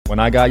when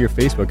I got your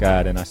Facebook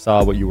ad and I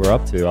saw what you were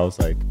up to, I was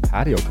like,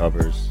 patio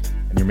covers,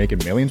 and you're making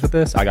millions with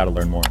this? I got to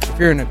learn more. If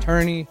you're an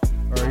attorney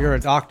or you're a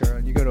doctor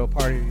and you go to a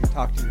party and you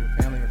talk to your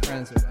family or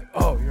friends, they're like,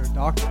 oh, you're a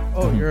doctor.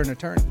 Oh, you're an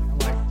attorney. I'm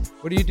like,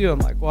 what do you do? I'm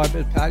like, well, I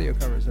build patio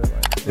covers. They're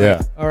like,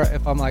 yeah. Or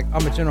if I'm like,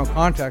 I'm a general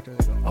contractor,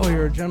 they go, oh,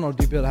 you're a general.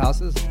 Do you build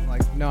houses? I'm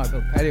like, no, I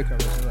build patio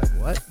covers. They're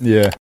like, what?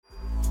 Yeah.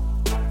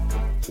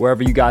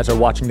 Wherever you guys are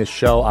watching this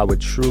show, I would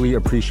truly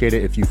appreciate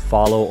it if you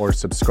follow or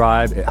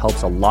subscribe. It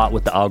helps a lot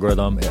with the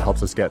algorithm. It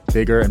helps us get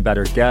bigger and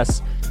better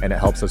guests, and it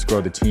helps us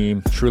grow the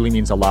team. Truly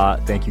means a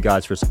lot. Thank you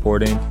guys for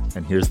supporting,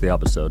 and here's the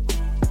episode.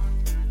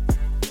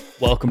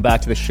 Welcome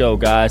back to the show,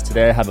 guys.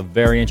 Today I have a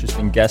very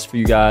interesting guest for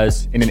you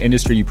guys in an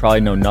industry you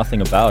probably know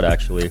nothing about,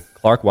 actually.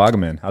 Clark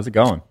Wagaman. How's it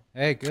going?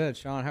 Hey, good.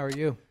 Sean, how are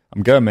you?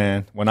 I'm good,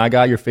 man. When I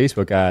got your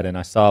Facebook ad and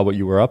I saw what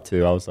you were up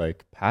to, I was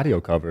like, patio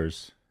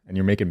covers. And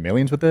you're making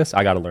millions with this?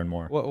 I got to learn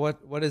more.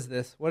 What is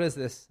this? What is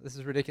this? This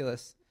is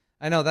ridiculous.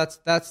 I know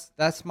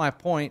that's my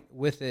point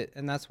with it,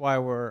 and that's why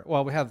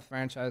we have the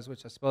franchise,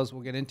 which I suppose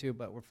we'll get into,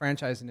 but we're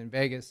franchising in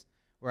Vegas.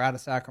 We're out of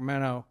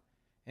Sacramento,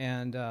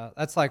 and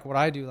that's like what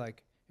I do.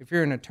 Like if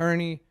you're an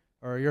attorney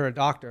or you're a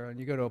doctor and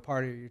you go to a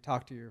party or you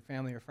talk to your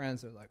family or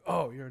friends, they're like,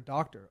 oh, you're a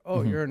doctor.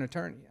 Oh, you're an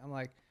attorney. I'm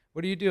like,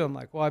 what do you do? I'm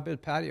like, well, I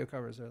build patio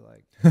covers. They're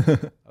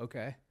like,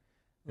 okay.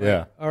 Like,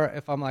 yeah. Or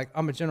if I'm like,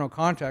 I'm a general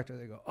contractor,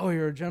 they go, oh,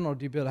 you're a general.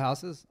 Do you build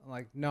houses? I'm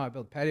like, no, I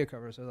build patio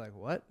covers. They're like,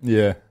 what?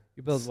 Yeah.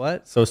 You build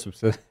what? So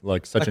specific,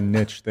 like such a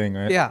niche thing,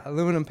 right? Yeah,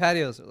 aluminum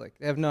patios. Are like,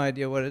 they have no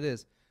idea what it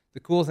is.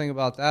 The cool thing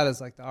about that is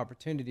like the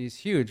opportunity is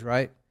huge,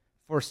 right?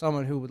 For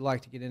someone who would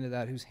like to get into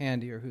that, who's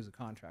handy or who's a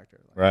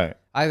contractor. Like, right.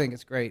 I think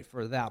it's great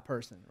for that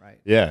person, right?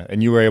 Yeah,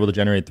 and you were able to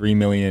generate $3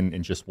 million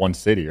in just one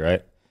city,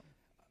 right?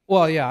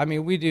 Well, yeah, I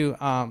mean, we do,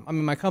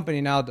 my company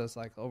now does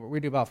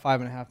we do about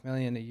 $5.5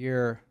 million a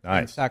year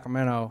in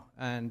Sacramento.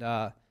 And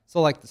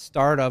so like the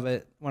start of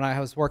it, when I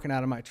was working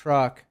out of my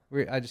truck,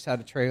 I just had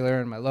a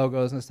trailer and my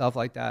logos and stuff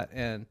like that.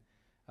 And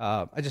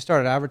I just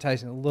started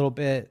advertising a little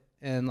bit.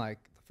 And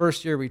like the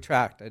first year we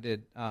tracked, I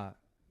did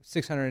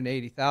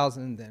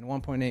 680,000, then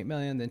 1.8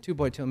 million, then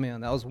 2.2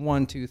 million. That was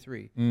 1, 2,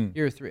 3.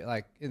 Year 3,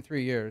 like in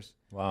 3 years.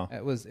 Wow.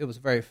 It was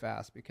very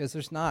fast because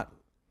there's not,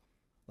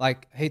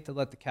 like, I hate to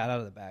let the cat out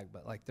of the bag,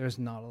 but like there's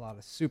not a lot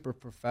of super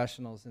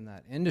professionals in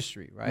that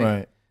industry, right?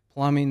 Right.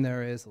 Plumbing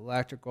there is,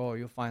 electrical,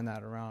 you'll find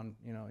that around,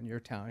 in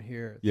your town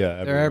here.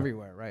 Yeah, they're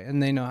everywhere, right?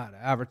 And they know how to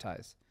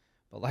advertise.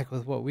 But like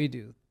with what we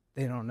do,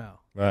 they don't know.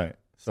 Right.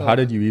 So how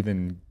did you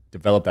even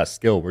develop that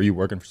skill? Were you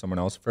working for someone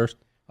else first?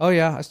 Oh,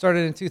 yeah. I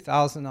started in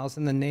 2000. I was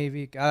in the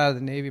Navy, got out of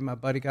the Navy. My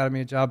buddy got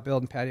me a job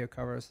building patio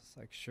covers. It's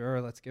like, sure,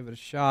 let's give it a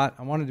shot.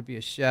 I wanted to be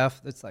a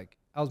chef. That's like,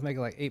 I was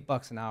making like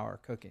 $8 an hour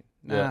cooking.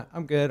 Nah, yeah.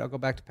 I'm good. I'll go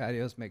back to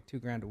patios, make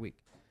 $2,000 a week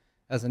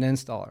as an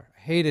installer. I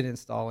hated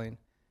installing.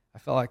 I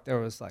felt like there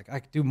was like, I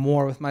could do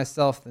more with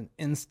myself than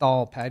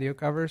install patio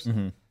covers.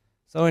 Mm-hmm.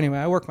 So anyway,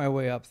 I worked my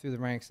way up through the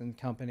ranks in the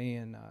company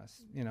and,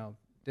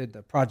 did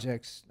the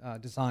projects,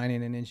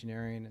 designing and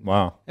engineering. And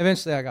wow.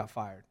 Eventually I got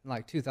fired in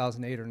like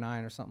 2008 or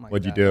 9 or something like that.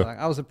 What'd you do? Like,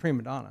 I was a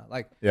prima donna.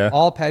 Like yeah.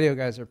 All patio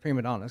guys are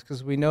prima donnas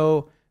because we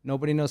know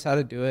nobody knows how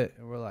to do it.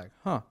 And we're like,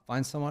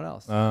 find someone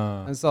else.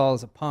 And so I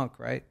was a punk,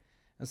 right?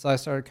 And so I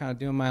started kind of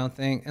doing my own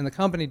thing. And the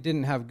company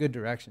didn't have good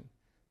direction.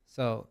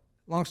 So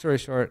long story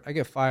short, I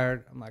get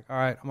fired. I'm like, all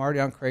right, I'm already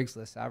on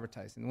Craigslist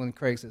advertising when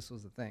Craigslist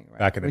was the thing, right?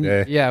 Back in the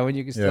day. When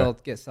you could still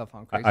get stuff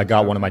on Craigslist. I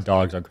got one of my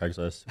dogs on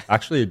Craigslist.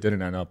 Actually, it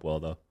didn't end up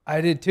well, though.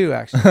 I did too,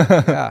 actually.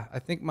 Yeah, I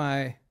think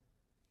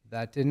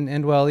that didn't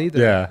end well either.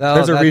 Yeah,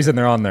 there's a reason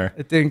they're on there.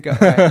 It didn't go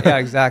right. Yeah,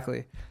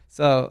 exactly.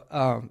 So,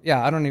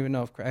 I don't even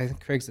know if I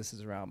think Craigslist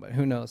is around, but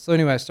who knows? So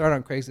anyway, I started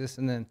on Craigslist,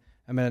 and then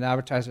I met an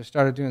advertiser,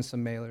 started doing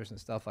some mailers and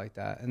stuff like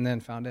that, and then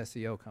found an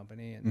SEO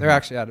company, and they're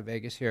actually out of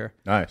Vegas here.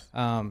 Nice.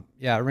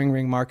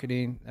 Ring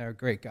Marketing. They're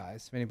great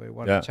guys. If anybody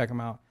wanted to check them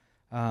out.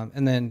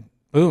 And then,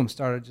 boom,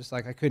 started just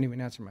like I couldn't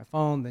even answer my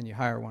phone. Then you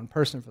hire one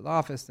person for the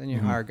office. Then you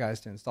hire guys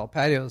to install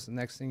patios. The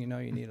next thing you know,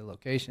 you need a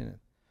location.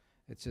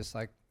 It's just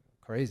like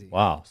crazy.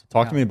 Wow. So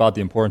talk to me about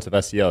the importance of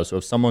SEO. So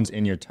if someone's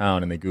in your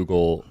town and they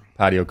Google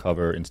patio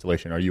cover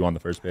installation, are you on the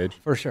first page?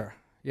 For sure.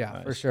 Yeah,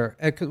 nice. For sure.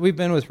 Cause we've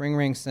been with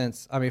Ring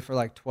since, for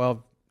like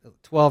 12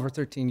 or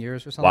 13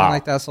 years or something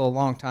like that. So a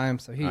long time.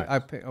 So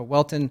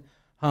Welton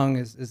Hung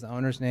is the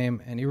owner's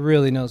name, and he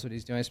really knows what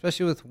he's doing,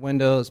 especially with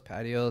windows,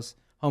 patios,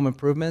 home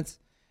improvements.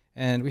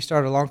 And we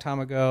started a long time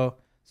ago,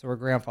 so we're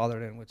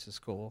grandfathered in, which is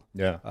cool.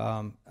 Yeah.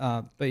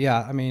 But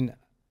yeah,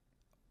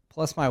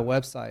 plus my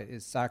website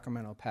is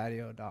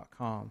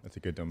sacramentopatio.com. That's a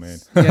good domain.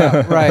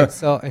 Yeah, right.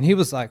 So, and he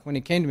was like, when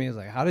he came to me, he was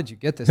like, how did you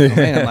get this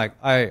domain? I'm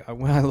like,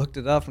 when I looked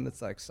it up and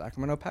it's like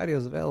Sacramento Patio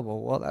is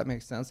available. Well, that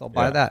makes sense. I'll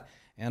buy that.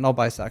 And I'll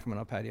buy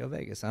Sacramento Patio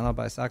Vegas. And I'll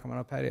buy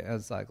Sacramento Patio. And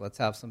it's like, let's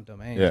have some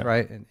domains,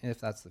 right? And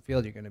if that's the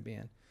field you're going to be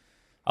in.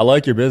 I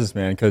like your business,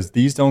 man, because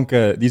these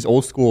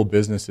old school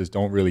businesses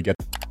don't really get.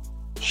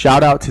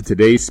 Shout out to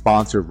today's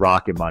sponsor,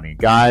 Rocket Money.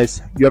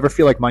 Guys, you ever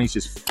feel like money's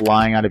just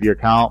flying out of your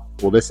account?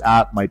 Well, this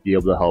app might be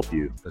able to help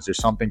you because there's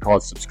something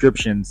called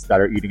subscriptions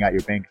that are eating at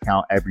your bank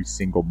account every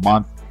single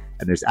month.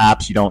 And there's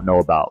apps you don't know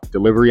about.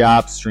 Delivery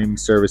apps, streaming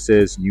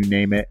services, you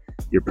name it.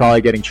 You're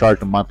probably getting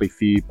charged a monthly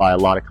fee by a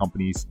lot of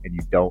companies and you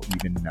don't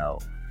even know.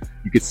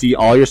 You can see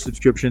all your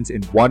subscriptions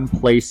in one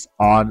place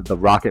on the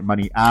Rocket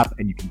Money app,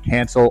 and you can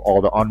cancel all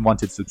the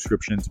unwanted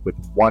subscriptions with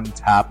one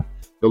tap.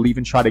 They'll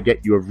even try to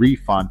get you a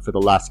refund for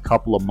the last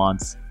couple of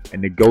months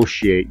and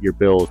negotiate your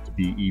bills to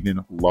be even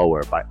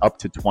lower by up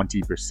to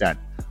 20%.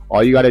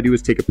 All you got to do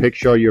is take a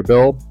picture of your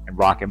bill, and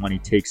Rocket Money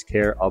takes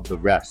care of the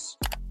rest.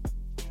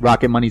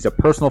 Rocket Money is a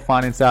personal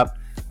finance app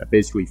that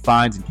basically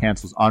finds and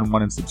cancels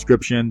unwanted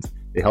subscriptions.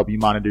 They help you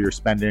monitor your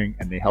spending,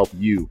 and they help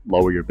you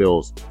lower your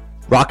bills.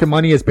 Rocket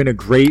Money has been a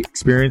great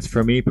experience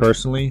for me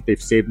personally.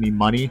 They've saved me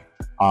money,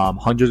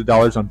 hundreds of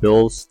dollars on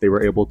bills. They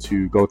were able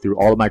to go through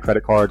all of my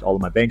credit cards, all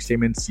of my bank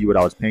statements, see what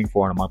I was paying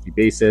for on a monthly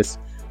basis.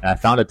 And I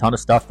found a ton of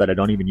stuff that I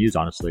don't even use,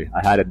 honestly.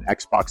 I had an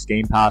Xbox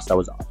Game Pass that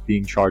was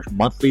being charged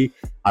monthly.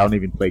 I don't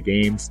even play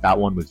games. That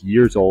one was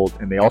years old.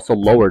 And they also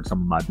lowered some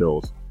of my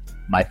bills.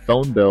 My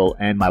phone bill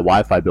and my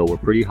Wi-Fi bill were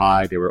pretty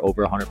high. They were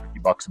over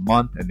 $150 a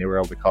month, and they were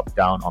able to cut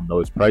down on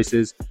those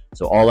prices.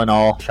 So all in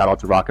all, shout out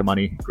to Rocket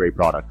Money. Great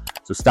product.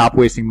 So stop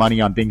wasting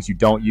money on things you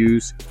don't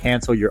use.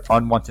 Cancel your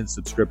unwanted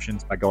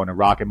subscriptions by going to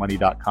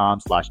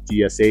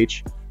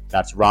rocketmoney.com/DSH.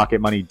 That's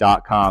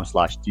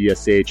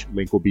rocketmoney.com/DSH.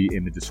 Link will be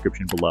in the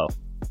description below.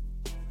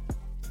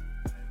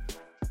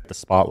 The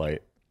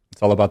spotlight.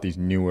 It's all about these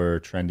newer,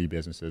 trendy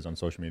businesses on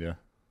social media.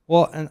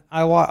 Well, and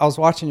I was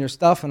watching your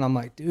stuff, and I'm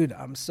like, dude,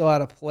 I'm so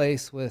out of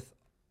place with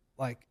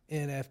like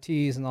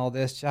NFTs and all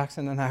this.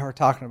 Jackson and I were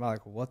talking about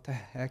like, what the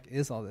heck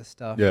is all this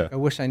stuff? Yeah. Like, I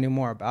wish I knew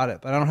more about it,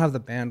 but I don't have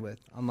the bandwidth.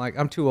 I'm like,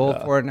 I'm too old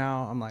for it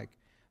now.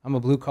 I'm a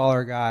blue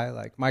collar guy.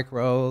 Like Mike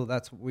Rowe,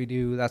 that's what we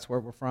do. That's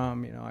where we're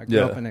from. You know, I grew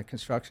up in a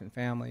construction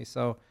family.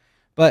 So,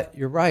 but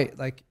you're right.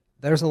 Like,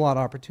 there's a lot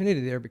of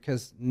opportunity there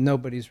because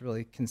nobody's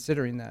really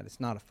considering that.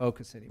 It's not a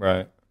focus anymore.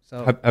 Right.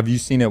 So, have you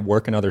seen it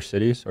work in other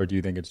cities, or do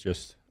you think it's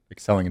just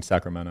excelling in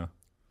Sacramento?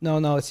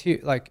 No, it's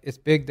huge. Like, it's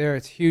big there.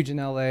 It's huge in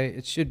LA.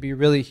 It should be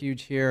really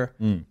huge here.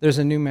 There's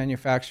a new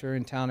manufacturer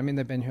in town. I mean,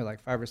 they've been here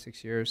like 5 or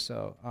 6 years.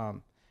 So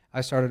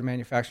I started a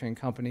manufacturing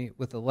company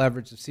with the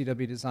leverage of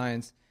CW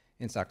Designs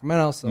in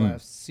Sacramento. So I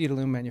have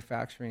Cedarloom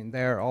manufacturing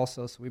there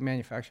also. So we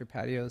manufacture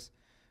patios.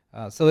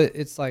 So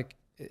it's like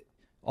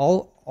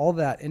all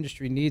that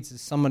industry needs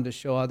is someone to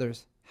show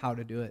others how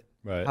to do it,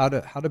 right?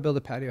 How to build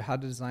a patio, how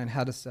to design,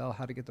 how to sell,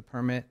 how to get the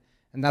permit.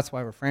 And that's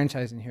why we're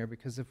franchising here,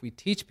 because if we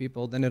teach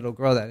people, then it'll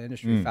grow that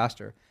industry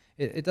faster.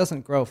 It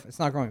doesn't grow. It's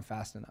not growing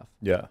fast enough.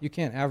 Yeah. You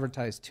can't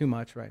advertise too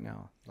much right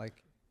now,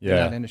 like in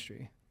that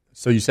industry.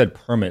 So you said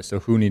permit.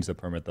 So who needs a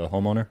permit? The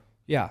homeowner?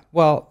 Yeah.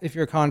 Well, if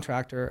you're a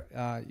contractor,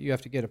 you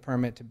have to get a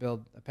permit to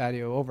build a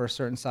patio over a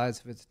certain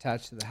size if it's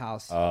attached to the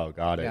house. Oh,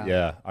 got it.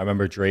 Yeah. I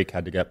remember Drake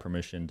had to get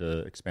permission to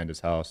expand his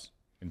house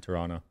in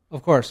Toronto.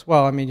 Of course.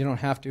 Well, I mean, you don't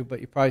have to,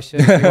 but you probably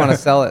should if you want to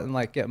sell it and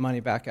like get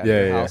money back out of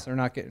your house, or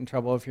not get in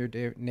trouble if your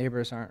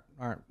neighbors aren't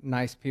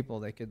nice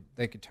people. They could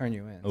turn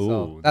you in. Ooh,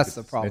 so that's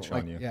the problem. Snitch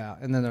on you. Yeah,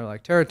 and then they're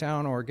like, tear it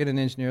down or get an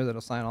engineer that'll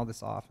sign all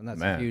this off, and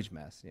that's a huge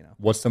mess. You know.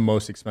 What's the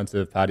most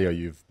expensive patio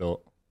you've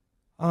built?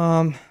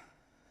 I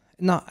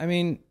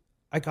mean,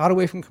 I got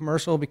away from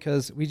commercial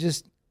because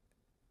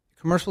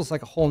commercial is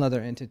like a whole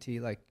nother entity.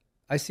 Like,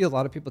 I see a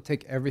lot of people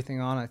take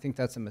everything on. I think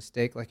that's a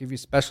mistake. Like, if you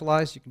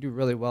specialize, you can do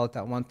really well at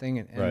that one thing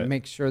and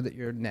make sure that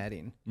you're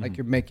netting, like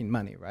you're making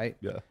money, right?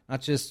 Yeah.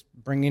 Not just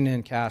bringing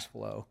in cash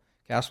flow.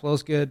 Cash flow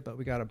is good, but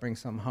we got to bring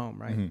some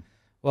home, right?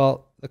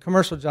 Well, the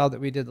commercial job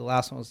that we did, the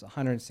last one was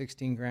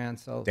 $116,000.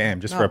 So damn,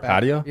 just for a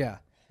patio? Yeah.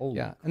 Holy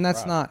yeah. And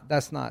that's normal.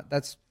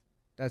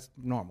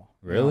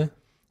 Really? You know?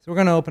 So we're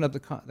going to open up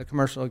the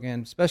commercial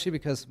again, especially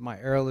because my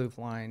Aerolouvre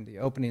line, the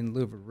opening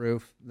louvered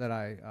roof that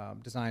I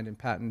designed and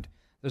patented.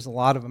 There's a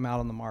lot of them out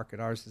on the market.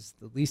 Ours is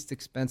the least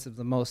expensive,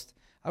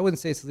 I wouldn't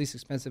say it's the least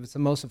expensive. It's the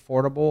most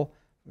affordable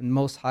and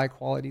most high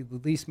quality, the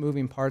least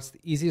moving parts,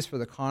 the easiest for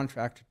the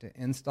contractor to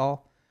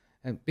install,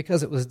 and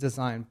because it was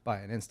designed by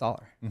an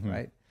installer,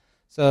 right?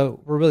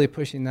 So we're really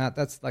pushing that.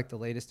 That's like the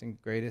latest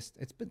and greatest.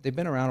 They've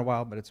been around a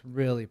while, but it's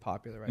really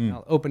popular right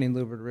now. Opening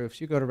louvered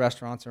roofs. You go to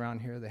restaurants around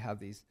here, they have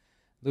these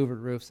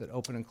louvered roofs that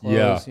open and close.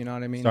 Yeah. You know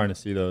what I mean? Starting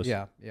to see those.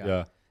 Yeah.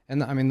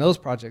 And I mean, those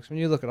projects, when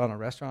you look at it on a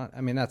restaurant, I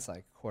mean, that's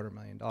like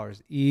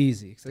 $250,000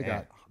 easy.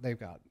 Because they've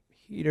got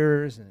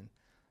heaters and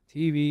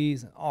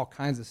TVs and all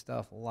kinds of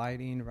stuff,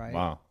 lighting, right?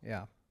 Wow.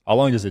 Yeah. How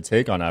long does it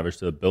take on average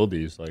to build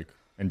these?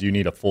 And do you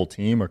need a full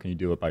team, or can you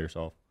do it by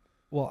yourself?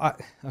 Well,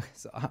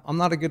 I'm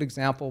not a good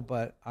example,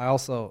 but I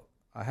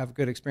have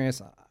good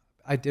experience.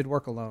 I did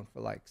work alone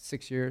for like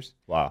 6 years.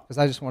 Wow. Because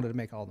I just wanted to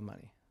make all the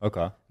money.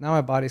 Okay. Now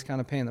my body's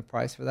kind of paying the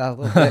price for that a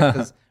little bit,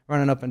 because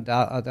running up and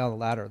down the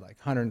ladder like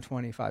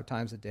 125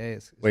 times a day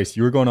is Wait, so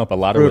you were going up a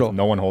ladder brutal. with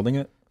no one holding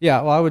it?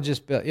 Yeah, well, I would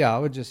just build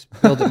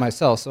it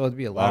myself. So it'd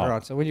be a ladder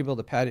on. So when you build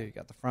a patio, you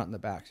got the front and the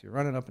back. So you're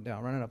running up and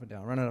down, running up and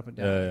down, running up and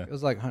down. Yeah. It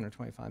was like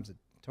 120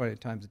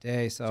 times a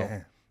day. So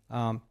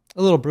a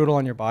little brutal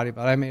on your body,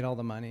 but I made all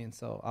the money, and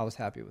so I was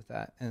happy with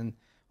that. And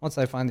once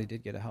I finally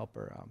did get a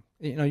helper,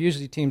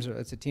 usually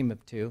it's a team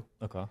of two.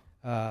 Okay.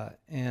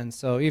 And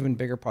so even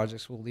bigger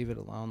projects, we'll leave it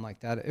alone like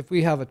that. If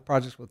we have a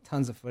project with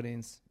tons of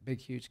footings, big,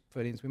 huge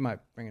footings, we might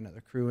bring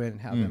another crew in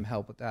and have them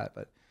help with that.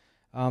 But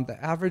the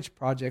average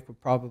project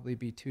would probably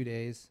be 2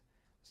 days.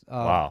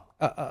 Wow.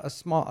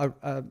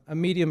 A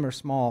medium or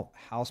small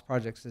house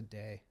project's a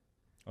day.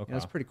 Okay.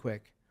 It's pretty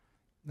quick.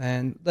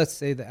 And let's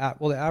say the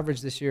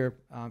average this year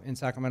in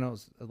Sacramento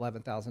is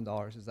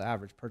 $11,000 is the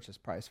average purchase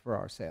price for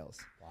our sales.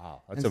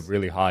 Wow, that's a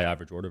really high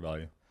average order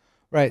value.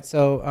 Right.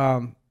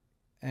 So,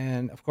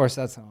 and of course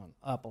that's gone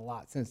up a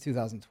lot since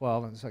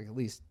 2012, and it's like at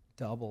least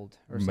doubled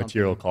or something.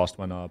 Material cost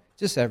went up.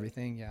 Just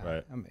everything, yeah.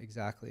 Right.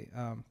 Exactly.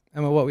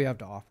 And what we have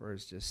to offer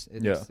is just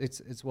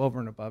it's well over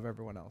and above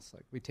everyone else.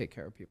 Like we take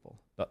care of people.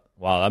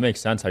 Wow, that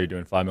makes sense how you're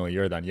doing $5 million a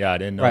year then. Yeah, I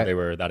didn't know they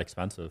were that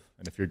expensive.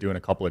 And if you're doing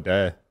a couple a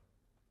day.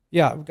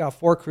 Yeah, we've got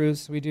 4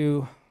 crews. We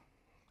do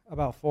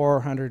about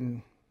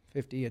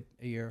 450 a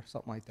year,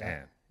 something like that.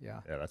 Damn. Yeah.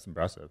 Yeah, that's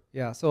impressive.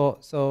 Yeah.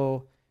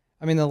 So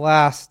I mean the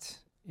last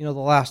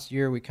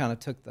year we kind of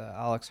took the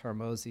Alex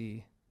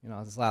Hormozy,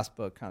 his last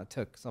book kind of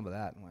took some of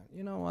that and went,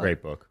 you know what?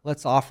 Great book.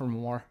 Let's offer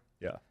more.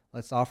 Yeah.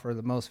 Let's offer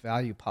the most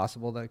value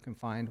possible that I can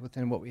find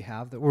within what we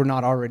have that we're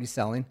not already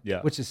selling,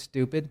 which is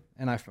stupid.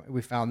 And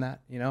we found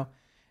that,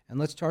 and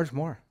let's charge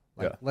more.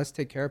 Let's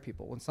take care of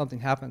people. When something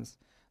happens,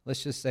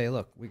 let's just say,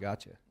 look, we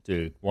got you.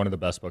 Dude, one of the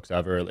best books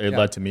ever. It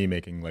led to me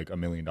making like $1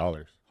 million,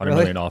 100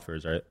 million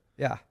offers, right?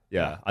 Yeah.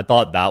 Yeah. I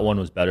thought that one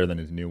was better than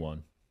his new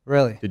one.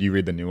 Really? Did you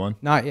read the new one?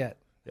 Not yet.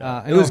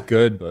 Yeah. It was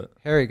good, but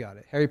Harry got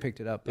it. Harry picked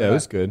it up. Yeah, it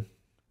was good.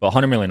 But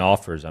 100 million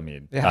offers, I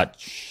mean, that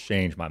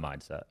changed my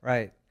mindset.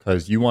 Right.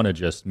 Because you want to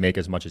just make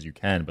as much as you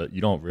can, but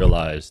you don't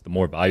realize the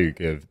more value you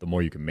give, the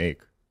more you can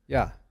make.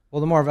 Yeah. Well,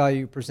 the more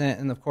value you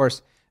present, and of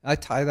course, I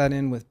tie that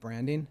in with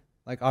branding.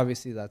 Like,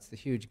 obviously, that's the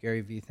huge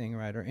Gary Vee thing,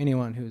 right? Or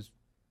anyone who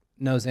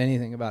knows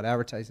anything about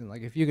advertising.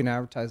 Like, if you can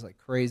advertise like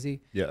crazy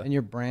and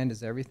your brand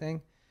is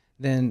everything,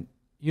 then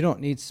you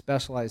don't need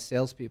specialized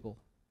salespeople.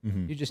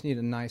 Mm-hmm. You just need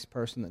a nice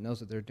person that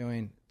knows what they're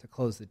doing to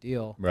close the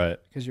deal. Right.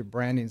 Because your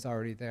branding's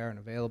already there and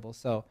available.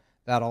 So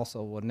that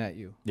also will net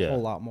you a whole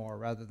lot more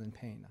rather than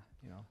paying,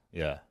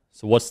 Yeah.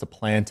 So what's the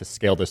plan to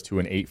scale this to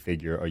an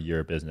 8-figure a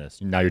year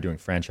business? Now you're doing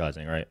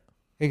franchising, right?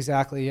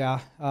 Exactly, yeah.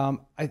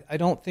 I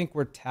don't think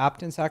we're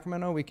tapped in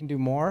Sacramento. We can do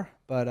more,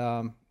 but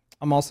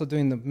I'm also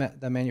doing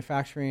the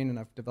manufacturing, and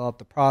I've developed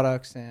the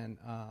products, and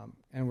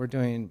we're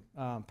doing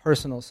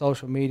personal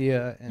social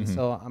media, and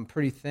so I'm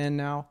pretty thin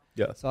now.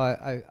 Yeah. So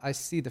I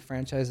see the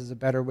franchise as a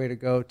better way to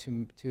go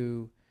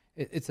to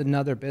it's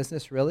another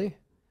business really,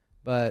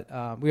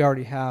 but we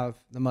already have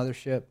the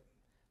mothership.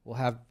 We'll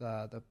have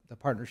the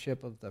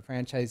partnership of the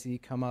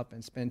franchisee come up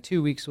and spend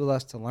 2 weeks with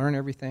us to learn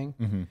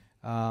everything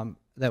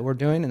that we're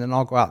doing, and then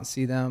I'll go out and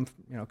see them,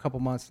 a couple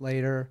months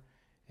later,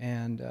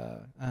 and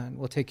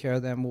we'll take care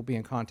of them. We'll be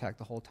in contact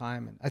the whole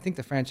time, and I think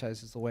the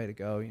franchise is the way to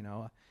go.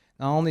 Not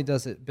only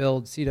does it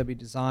build CW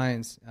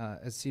Designs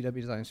as CW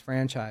Designs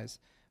franchise,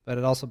 but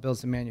it also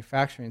builds the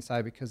manufacturing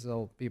side because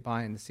they'll be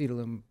buying the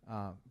Cedarloom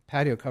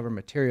patio cover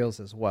materials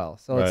as well.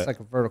 So it's like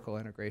a vertical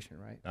integration,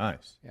 right?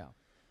 Nice. Yeah.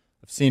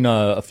 I've seen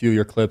a few of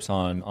your clips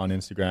on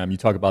Instagram. You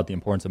talk about the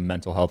importance of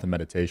mental health and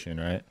meditation,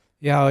 right?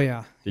 Yeah, oh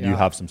yeah. Did you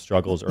have some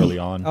struggles early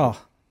on? Oh,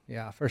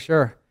 yeah, for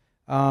sure.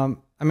 I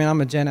mean,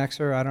 I'm a Gen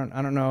Xer. I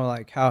don't know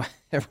like how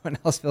everyone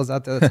else feels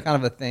out there. It's kind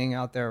of a thing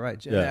out there, right?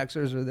 Gen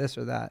Xers or this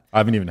or that. I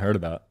haven't even heard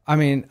of that. I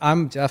mean,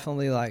 I'm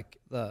definitely like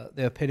the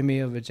epitome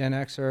of a Gen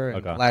Xer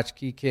and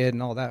latchkey kid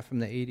and all that from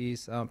the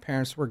 80s.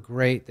 Parents were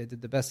great. They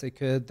did the best they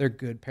could. They're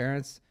good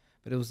parents.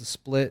 But it was a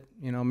split,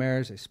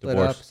 marriage. They split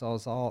up,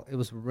 so it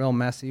was real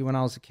messy when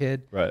I was a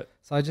kid. Right.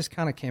 So I just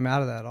kind of came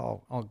out of that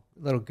all a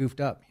little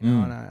goofed up,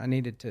 and I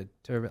needed to.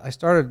 I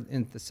started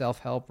in the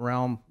self-help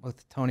realm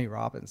with Tony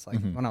Robbins,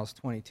 when I was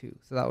 22.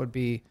 So that would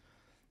be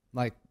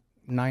like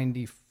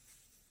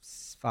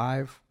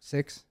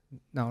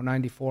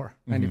 94,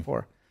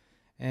 94.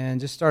 And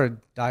just started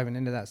diving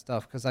into that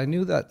stuff because I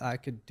knew that I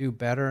could do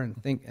better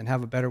and think and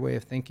have a better way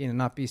of thinking and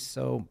not be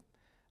so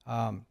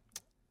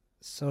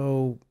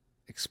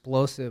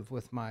explosive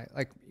with you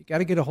got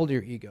to get a hold of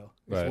your ego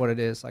is what it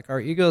is. Like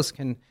our egos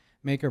can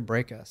make or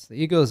break us. The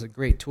ego is a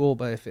great tool,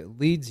 but if it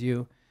leads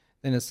you,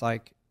 then it's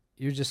like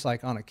you're just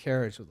like on a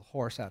carriage with a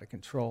horse out of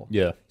control.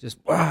 Yeah.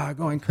 Just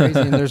going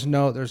crazy and there's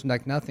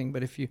like nothing.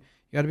 But if you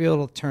got to be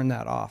able to turn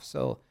that off.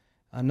 So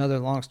another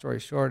long story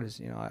short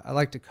is, I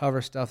like to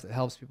cover stuff that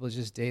helps people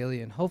just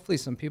daily and hopefully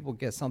some people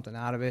get something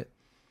out of it.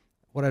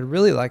 What I'd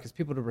really like is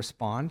people to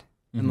respond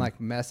and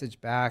message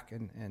back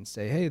and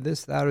say, hey,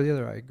 this, that, or the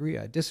other. I agree.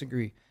 I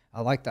disagree.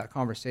 I like that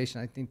conversation.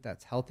 I think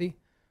that's healthy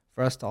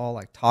for us to all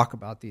talk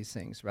about these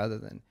things rather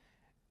than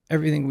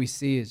everything we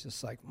see is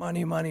just like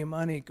money, money,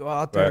 money. Go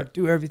out there,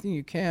 do everything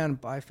you can,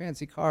 buy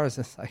fancy cars.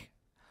 It's like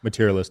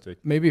materialistic.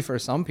 Maybe for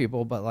some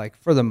people, but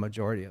for the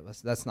majority of us,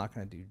 that's not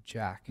going to do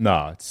jack.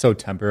 No, it's so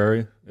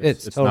temporary.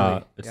 It's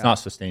totally, not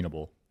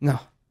sustainable. No.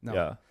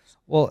 Yeah.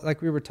 Well,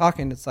 like we were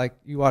talking, it's like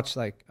you watch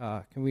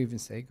can we even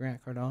say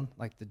Grant Cardone?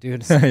 Like the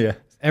dude is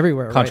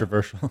everywhere.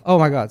 Controversial. Right? Oh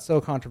my God, so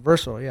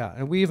controversial. Yeah,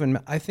 and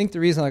I think the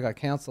reason I got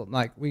canceled,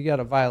 we got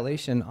a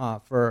violation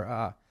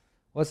for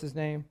what's his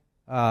name?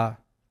 Zuckerberg.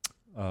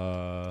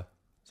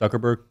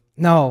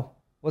 No.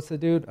 What's the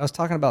dude? I was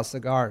talking about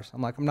cigars.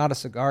 I'm like, I'm not a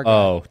cigar guy.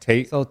 Oh,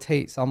 Tate. So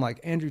Tate. So I'm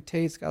like, Andrew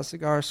Tate's got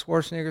cigars.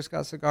 Schwarzenegger's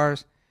got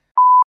cigars.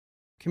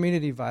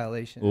 Community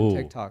violation on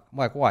TikTok. I'm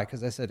like, why?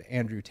 Because I said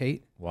Andrew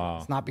Tate. Wow.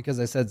 It's not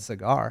because I said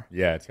cigar.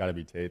 Yeah, it's got to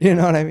be Tate. You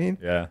know what I mean?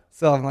 Yeah.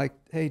 So I'm like,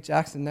 hey,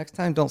 Jackson, next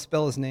time don't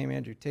spell his name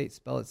Andrew Tate.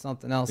 Spell it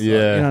something else.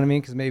 Yeah. You know what I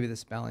mean? Because maybe the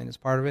spelling is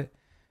part of it.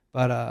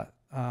 But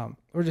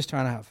we're just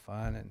trying to have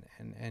fun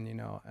and you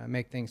know,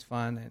 make things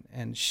fun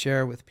and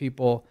share with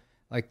people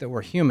like that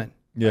we're human.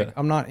 Yeah. Like,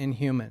 I'm not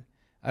inhuman.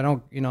 I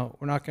don't, you know,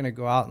 we're not going to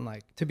go out and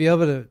like, to be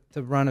able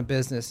to run a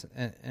business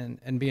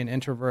and be an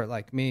introvert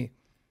like me,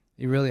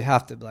 you really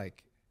have to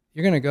like,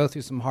 you're going to go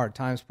through some hard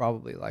times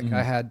probably. Like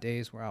I had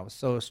days where I was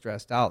so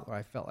stressed out where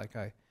I felt like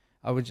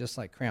I would just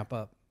like cramp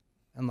up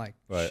and like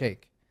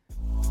shake.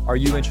 Are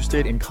you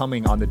interested in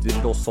coming on the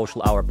Digital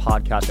Social Hour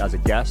podcast as a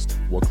guest?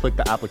 Well, click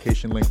the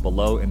application link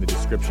below in the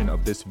description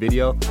of this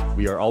video.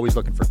 We are always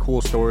looking for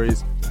cool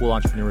stories, cool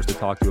entrepreneurs to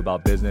talk to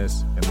about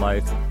business and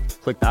life.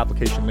 Click the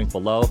application link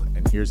below,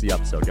 and here's the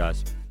episode,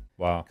 guys.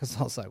 Wow. Because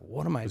I was like,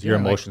 what am I doing? Your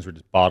emotions were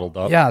just bottled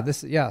up.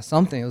 Yeah,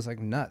 something. It was like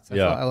nuts.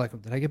 I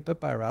like, did I get bit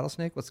by a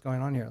rattlesnake? What's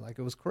going on here? Like,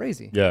 it was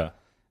crazy. Yeah.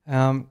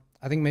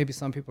 I think maybe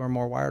some people are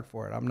more wired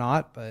for it. I'm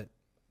not, but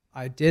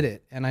I did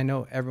it, and I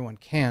know everyone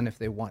can if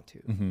they want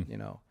to. You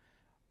know,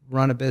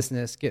 run a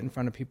business, get in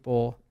front of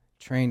people,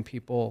 train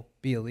people,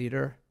 be a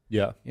leader.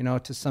 Yeah. You know,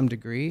 to some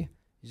degree,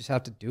 you just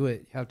have to do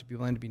it. You have to be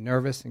willing to be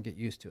nervous and get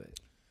used to it.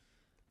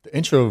 The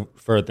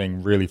introvert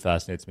thing really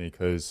fascinates me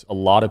because a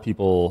lot of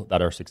people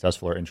that are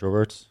successful are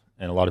introverts,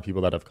 and a lot of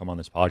people that have come on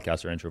this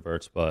podcast are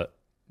introverts, but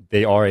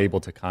they are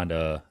able to kind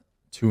of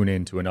tune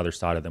into another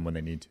side of them when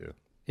they need to.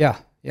 Yeah,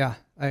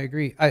 I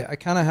agree. I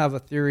kind of have a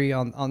theory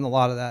on a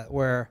lot of that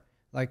where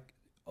like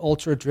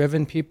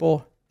ultra-driven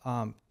people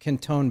can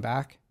tone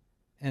back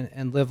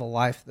and live a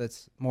life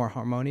that's more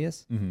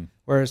harmonious,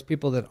 whereas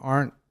people that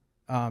aren't,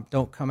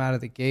 don't come out of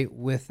the gate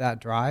with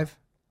that drive,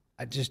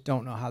 I just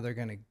don't know how they're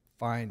going to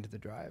find the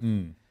drive.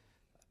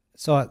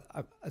 So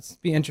it's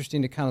be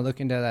interesting to kind of look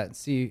into that and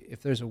see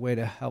if there's a way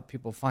to help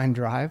people find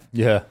drive.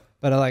 Yeah.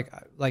 But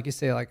like you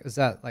say, like, is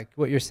that like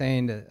what you're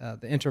saying to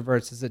the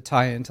introverts? Does it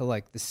tie into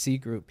like the C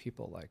group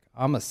people? Like,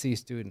 I'm a C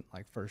student,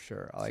 like for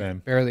sure. I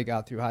like barely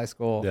got through high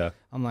school. Yeah.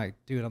 I'm like,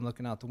 dude, I'm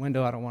looking out the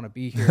window. I don't want to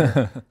be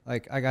here.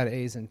 Like, I got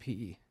A's in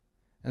PE,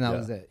 and that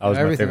was it. That was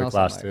my favorite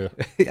class like, too.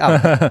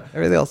 Yeah.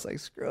 Everything else, like,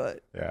 screw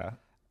it. Yeah.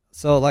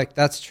 So like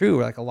that's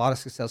true. Like a lot of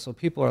successful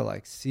people are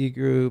like C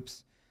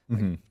groups,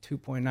 like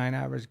 2.9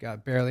 average,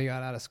 barely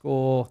got out of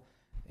school,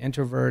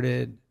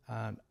 introverted.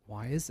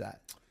 Why is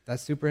that?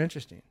 That's super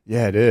interesting.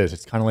 Yeah, it is.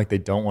 It's kind of like they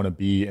don't want to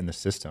be in the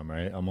system,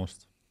 right?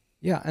 Almost.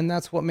 Yeah, and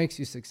that's what makes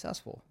you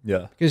successful.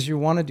 Yeah. Because you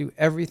want to do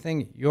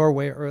everything your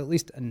way or at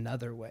least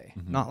another way,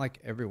 not like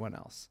everyone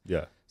else.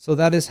 Yeah. So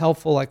that is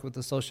helpful, like with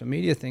the social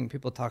media thing.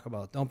 People talk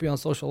about, don't be on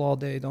social all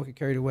day, don't get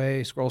carried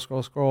away,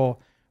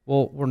 scroll.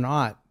 Well, we're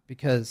not,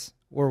 because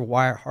we're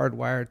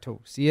hardwired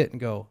to see it and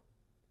go,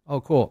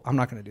 oh, cool, I'm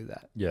not going to do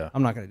that. Yeah.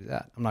 I'm not going to do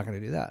that. I'm not going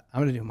to do that.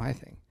 I'm going to do my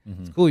thing.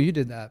 It's cool you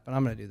did that, but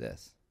I'm going to do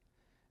this.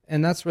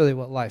 And that's really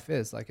what life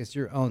is. Like, it's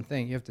your own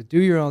thing. You have to do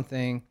your own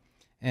thing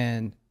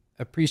and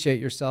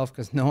appreciate yourself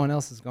because no one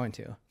else is going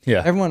to.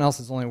 Yeah. Everyone else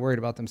is only worried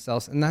about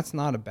themselves, and that's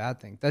not a bad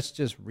thing. That's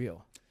just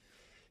real.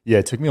 Yeah,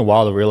 it took me a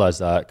while to realize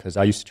that because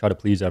I used to try to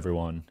please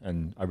everyone,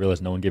 and I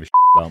realized no one gave a shit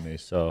about me.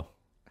 So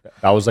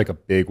that was like a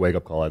big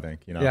wake-up call, I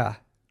think, you know? Yeah.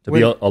 To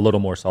be a little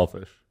more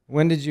selfish.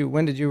 When did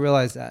you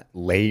realize that?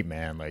 Late,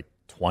 man, like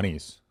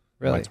 20s.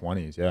 Really? My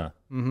 20s, yeah.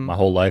 My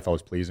whole life I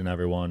was pleasing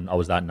everyone. I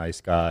was that nice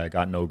guy. I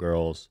got no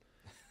girls.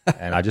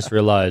 And I just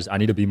realized I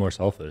need to be more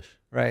selfish.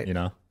 Right. You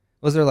know?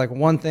 Was there like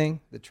one thing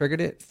that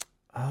triggered it?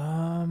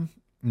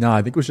 No,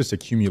 I think it was just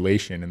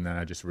accumulation. And then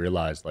I just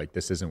realized like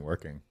this isn't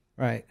working.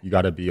 Right. You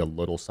got to be a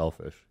little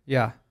selfish.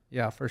 Yeah,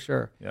 for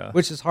sure. Yeah.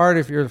 Which is hard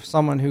if you're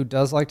someone who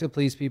does like to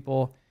please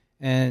people.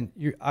 And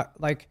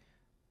like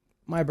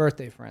my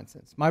birthday, for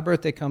instance. My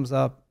birthday comes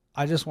up.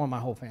 I just want my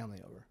whole family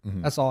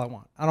over. That's all I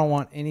want. I don't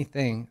want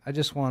anything. I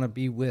just want to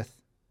be with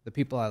the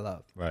people I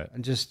love. Right.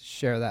 And just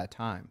share that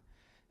time.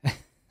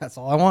 That's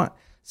all I want.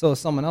 So if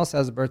someone else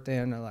has a birthday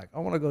and they're like, I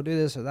want to go do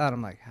this or that,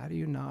 I'm like, how do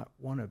you not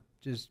want to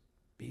just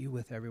be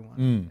with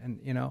everyone? And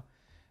you know,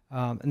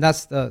 and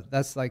that's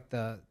like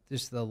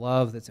just the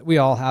love we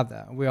all have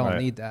that. We all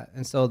need that.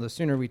 And so the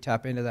sooner we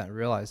tap into that and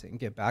realize it and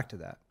get back to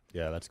that.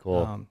 Yeah, that's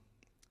cool.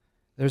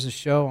 There's a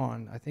show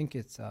on, I think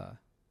it's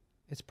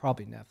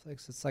probably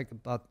Netflix.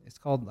 It's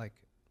called like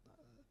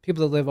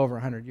people that live over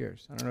 100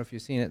 years. I don't know if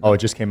you've seen it. Oh, it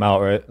just came out,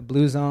 right? The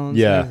Blue Zones.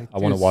 Yeah, I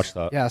want to watch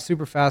that. Yeah,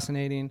 super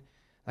fascinating.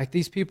 Like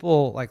these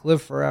people like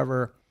live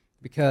forever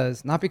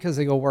not because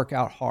they go work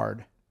out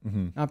hard,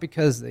 not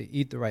because they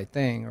eat the right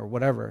thing or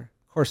whatever.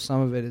 Of course,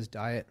 some of it is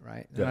diet,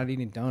 right? They're not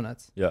eating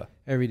donuts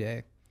every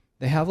day.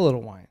 They have a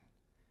little wine.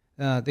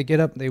 They get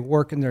up, they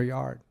work in their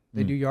yard.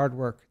 They do yard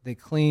work. They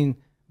clean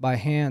by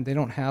hand. They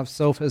don't have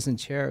sofas and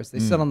chairs. They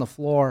sit on the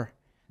floor.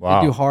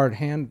 Wow. They do hard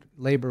hand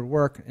labor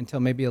work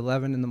until maybe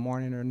 11 in the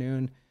morning or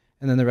noon,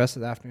 and then the rest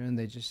of the afternoon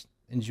they just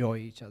enjoy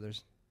each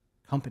other's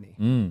company.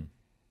 Mm.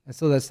 And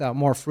so that's that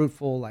more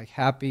fruitful, like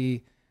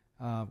happy.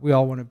 We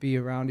all want to be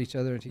around each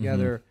other and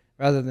together,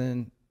 rather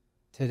than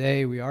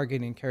today we are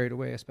getting carried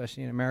away,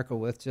 especially in America,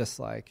 with just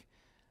like,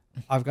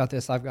 I've got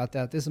this, I've got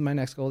that. This is my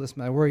next goal. This is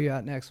my, where are you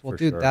at next? Well, For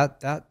dude, sure.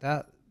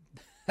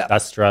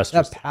 that stress,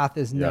 that path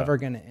is never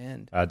going to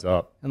end. Adds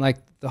up. And like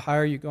the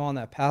higher you go on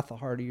that path, the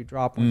harder you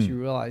drop once you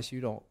realize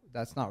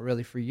that's not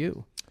really for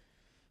you.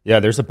 Yeah,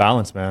 there's a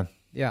balance, man.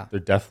 Yeah. There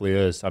definitely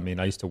is. I mean,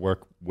 I used to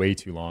work way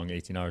too long,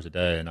 18 hours a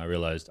day, and I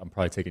realized I'm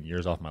probably taking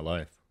years off my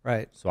life.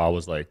 Right. So I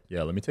was like,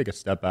 yeah, let me take a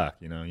step back.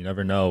 You know, you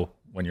never know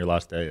when your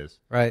last day is.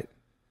 Right.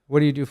 What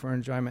do you do for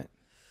enjoyment?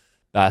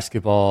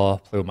 Basketball,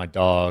 play with my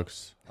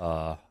dogs.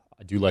 I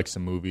do like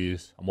some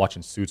movies. I'm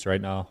watching Suits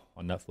right now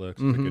on Netflix.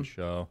 It's a good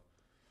show.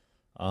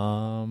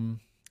 And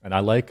I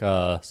like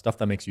stuff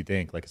that makes you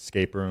think, like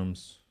escape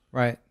rooms.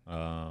 Right.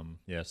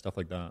 Yeah, stuff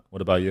like that.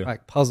 What about you?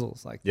 Like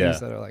puzzles, like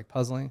things that are like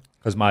puzzling.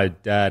 Because my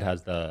dad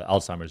has the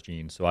Alzheimer's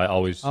gene, so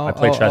I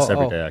play chess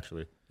every day.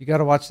 Actually, you got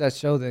to watch that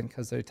show then,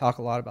 because they talk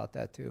a lot about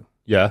that too.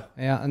 Yeah.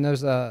 Yeah, and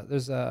there's a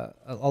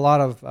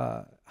lot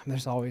of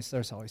there's always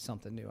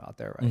something new out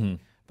there, right?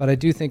 But I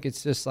do think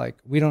it's just like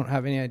we don't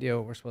have any idea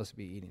what we're supposed to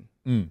be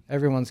eating.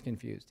 Everyone's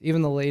confused.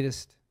 Even the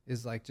latest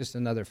is like just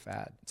another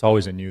fad. It's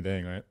always a new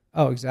thing, right?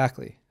 Oh,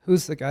 exactly.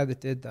 Who's the guy that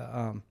did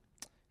the?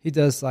 He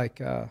does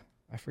like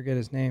I forget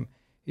his name.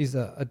 He's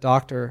a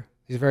doctor.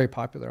 He's very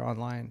popular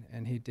online,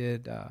 and he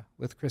did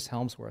with Chris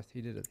Helmsworth.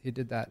 He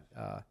did that.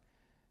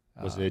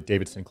 Was it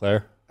David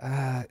Sinclair?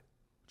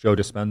 Joe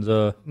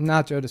Dispenza?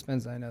 Not Joe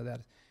Dispenza. I know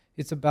that.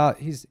 It's about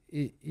he's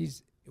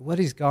what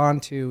he's gone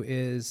to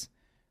is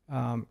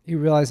he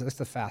realized it's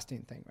the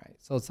fasting thing, right?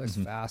 So it's like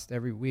fast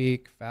every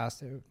week,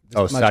 fast.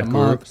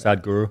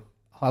 Sadhguru.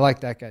 I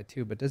like that guy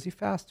too, but does he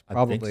fast?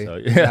 Probably.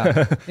 I think so,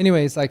 yeah.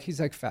 Anyway, it's like he's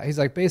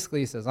like basically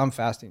he says, I'm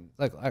fasting.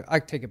 Like I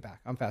take it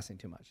back. I'm fasting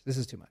too much. This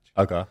is too much.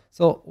 Okay.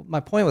 So my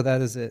point with that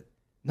is that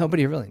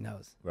nobody really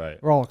knows. Right.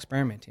 We're all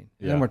experimenting.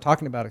 And Yeah. then we're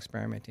talking about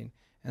experimenting.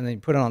 And then you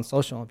put it on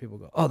social and people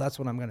go, oh, that's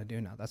what I'm going to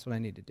do now. That's what I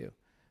need to do.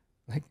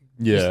 Like,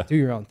 just do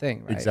your own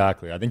thing, right?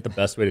 Exactly. I think the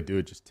best way to do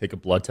it, just take a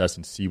blood test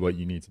and see what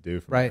you need to do.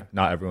 From Right. there.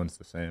 Not everyone's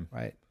the same.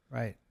 Right.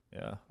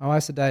 Yeah. My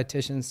wife's a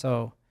dietitian,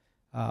 so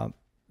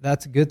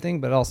that's a good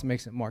thing, but it also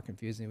makes it more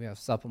confusing. We have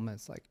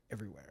supplements like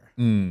everywhere,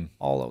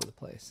 all over the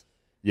place.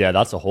 Yeah,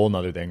 that's a whole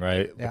nother thing,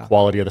 right? Yeah. The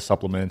quality of the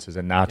supplements. Is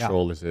it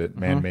natural? Is it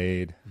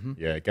man-made?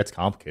 Yeah, it gets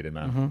complicated,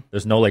 man.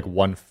 There's no like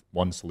one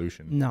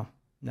solution. No.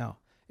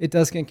 It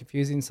does get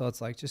confusing, so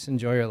it's like just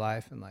enjoy your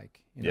life and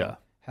like,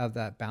 have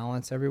that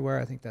balance everywhere.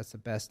 I think that's the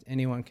best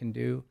anyone can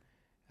do.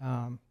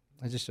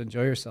 I just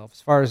enjoy yourself.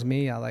 As far as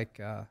me, I like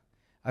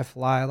I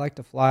fly. I like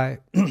to fly.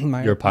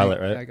 You're a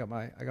pilot, right? I got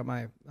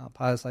my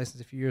pilot's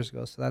license a few years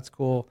ago, so that's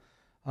cool.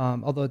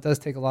 Although it does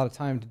take a lot of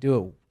time to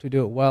do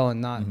it well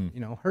and not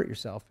hurt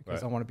yourself,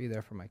 because I want to be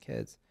there for my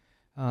kids.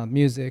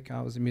 Music.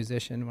 I was a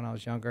musician when I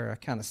was younger. I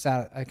kind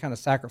of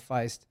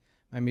sacrificed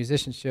my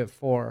musicianship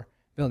for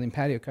building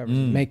patio covers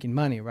and making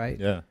money, right?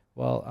 Yeah.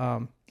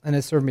 Well, and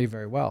it served me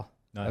very well.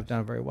 Nice. I've done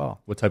it very well.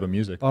 What type of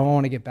music? But I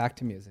want to get back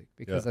to music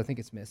because I think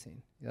it's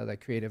missing,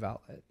 that creative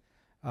outlet.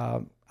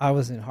 I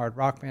was in hard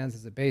rock bands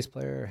as a bass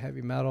player,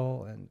 heavy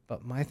metal,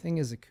 but my thing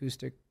is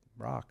acoustic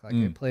rock. Like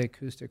I play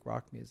acoustic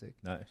rock music.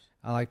 Nice.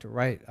 I like to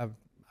write. I've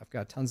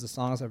got tons of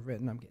songs I've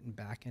written. I'm getting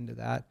back into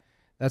that.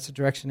 That's a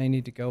direction I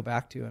need to go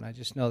back to, and I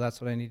just know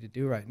that's what I need to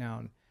do right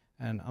now.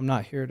 And I'm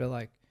not here to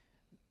like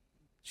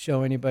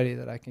show anybody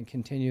that I can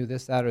continue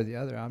this, that, or the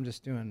other. I'm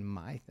just doing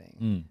my thing,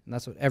 and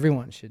that's what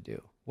everyone should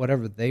do,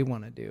 whatever they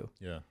want to do.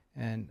 Yeah.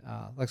 And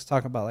let's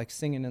talk about like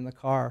singing in the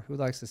car. Who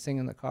likes to sing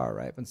in the car,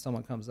 right? When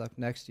someone comes up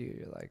next to you,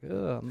 you're like,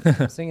 oh,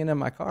 I'm singing in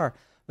my car.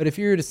 But if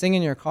you were to sing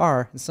in your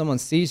car and someone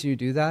sees you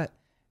do that,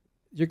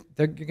 you're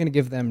going to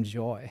give them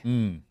joy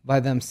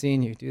by them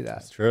seeing you do that.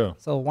 That's true.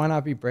 So why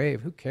not be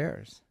brave? Who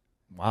cares?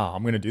 Wow,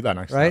 I'm going to do that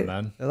next Right? time,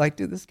 man. They're like,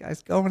 dude, this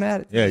guy's going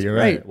at it. Yeah, This is you're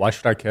great. right. Why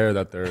should I care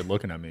that they're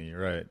looking at me?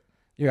 You're right.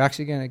 You're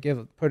actually going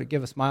to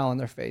give a smile on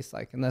their face,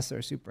 like, unless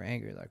they're super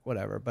angry, like,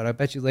 whatever. But I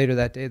bet you later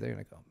that day, they're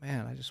going to go,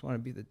 man, I just want to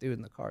be the dude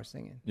in the car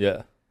singing.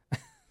 Yeah.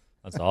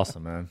 That's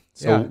awesome, man.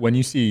 So when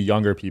you see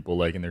younger people,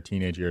 like in their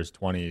teenage years,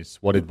 20s,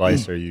 what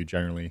advice are you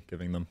generally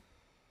giving them?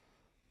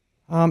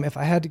 If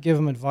I had to give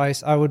them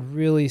advice, I would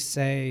really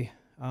say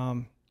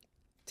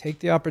take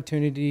the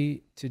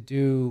opportunity to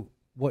do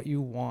what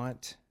you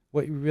want,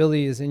 what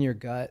really is in your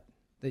gut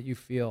that you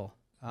feel.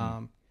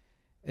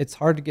 It's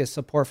hard to get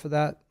support for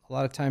that. A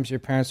lot of times your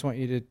parents want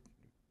you to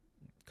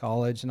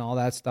college and all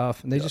that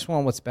stuff, and they just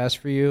want what's best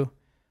for you.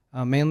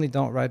 Mainly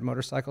don't ride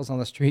motorcycles on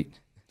the street.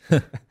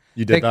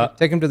 You did that?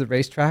 Take them to the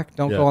racetrack.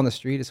 Don't go on the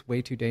street. It's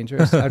way too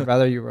dangerous. I'd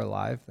rather you were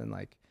alive than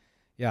like,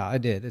 yeah, I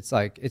did. It's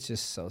like, it's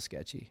just so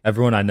sketchy.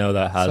 Everyone I know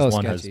that has So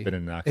one sketchy. has been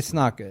in an accident. It's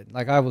not good.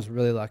 Like I was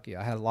really lucky.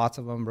 I had lots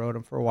of them, rode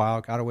them for a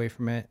while, got away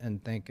from it,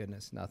 and thank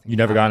goodness nothing. You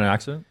never got happened. in an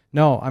accident?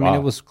 No, I mean, Wow.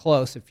 it was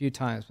close a few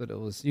times, but it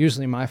was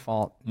usually my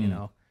fault, you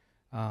know.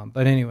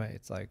 But anyway,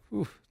 it's like,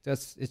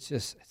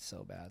 it's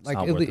so bad. Like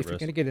not worth if the you're risk.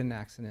 going to get in an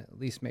accident, at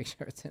least make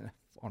sure it's in a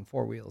on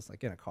four wheels,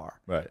 like in a car,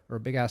 Right. or a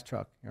big ass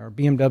truck, or a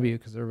BMW,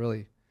 because they're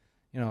really,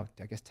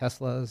 I guess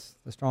Tesla's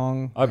the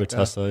strong. I have a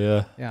Tesla,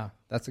 yeah. Yeah,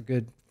 that's a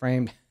good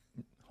frame.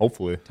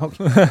 Hopefully.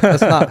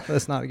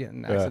 Let's not get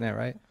in an accident,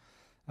 right?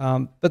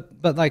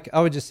 But like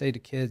I would just say to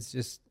kids,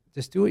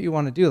 just do what you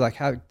want to do. Like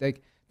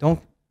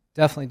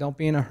don't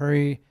be in a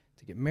hurry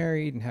to get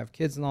married and have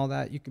kids and all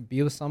that. You could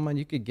be with someone,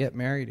 you could get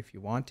married if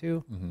you want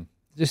to. Mm-hmm.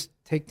 Just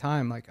take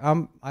time. Like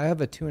I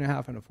have a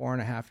 2.5 and a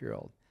 4.5 year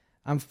old.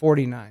 I'm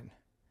 49.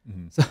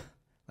 Mm-hmm. So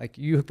like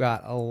you've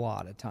got a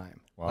lot of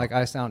time. Wow. Like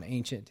I sound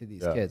ancient to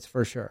these kids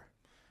for sure,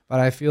 but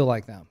I feel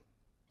like them.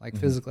 Like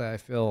physically, I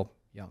feel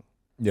young.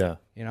 Yeah.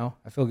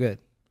 I feel good.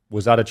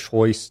 Was that a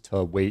choice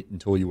to wait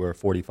until you were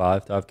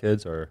 45 to have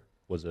kids, or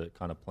was it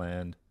kind of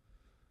planned?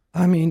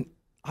 I mean,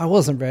 I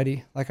wasn't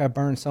ready. Like I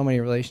burned so many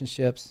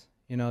relationships,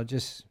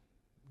 just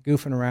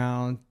goofing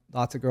around,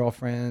 lots of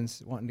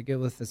girlfriends, wanting to get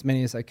with as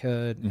many as I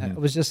could. Mm-hmm. It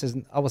was just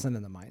I wasn't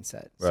in the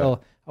mindset. Right.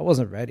 So I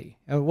wasn't ready.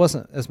 It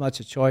wasn't as much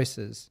a choice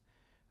as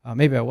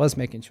maybe I was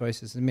making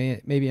choices, and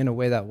maybe in a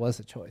way that was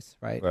a choice,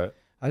 right? Right.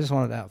 I just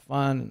wanted to have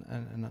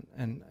fun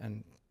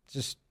and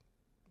just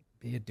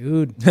be a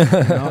dude,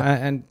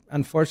 and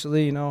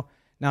unfortunately, now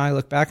I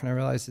look back and I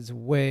realize it's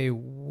way,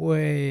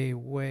 way,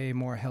 way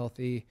more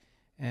healthy,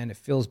 and it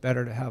feels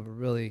better to have a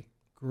really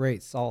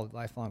great, solid,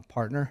 lifelong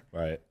partner.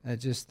 Right.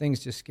 And things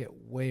just get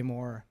way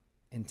more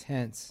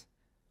intense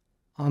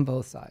on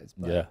both sides,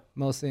 but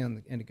mostly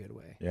in a good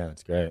way. Yeah,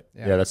 it's great.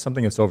 Yeah, that's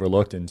something that's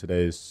overlooked in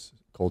today's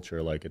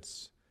culture. Like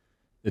it's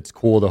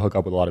cool to hook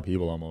up with a lot of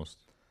people almost.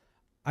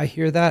 I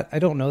hear that. I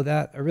don't know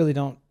that. I really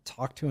don't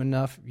talk to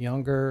enough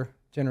younger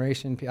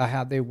generation.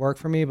 They work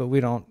for me, but we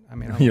don't. I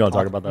mean, you don't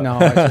talk about that. No,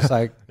 it's just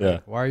like,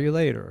 why are you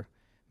late? Or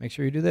make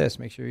sure you do this.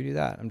 Make sure you do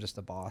that. I'm just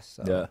a boss.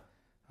 So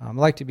I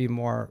like to be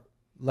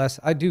less.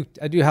 I do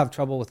have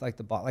trouble with like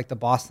the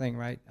boss thing,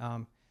 right?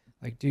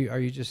 Are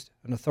you just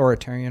an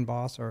authoritarian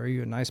boss, or are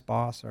you a nice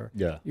boss, or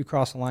you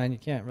cross the line, you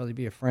can't really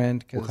be a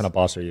friend. What kind of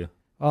boss are you?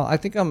 Well,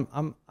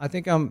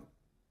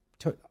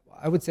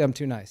 I would say I'm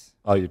too nice.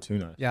 Oh, you're too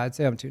nice. Yeah, I'd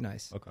say I'm too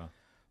nice. Okay.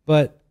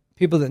 But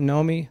people that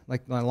know me,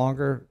 like my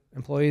longer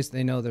employees,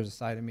 they know there's a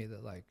side of me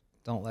that like,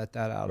 don't let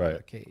that out of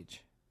the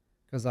cage,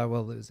 because I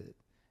will lose it.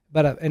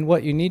 But and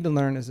what you need to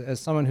learn is, as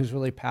someone who's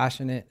really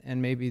passionate,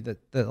 and maybe that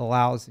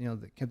allows,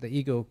 the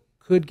ego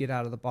could get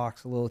out of the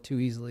box a little too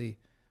easily.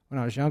 When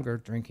I was younger,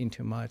 drinking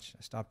too much.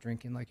 I stopped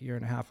drinking like a year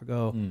and a half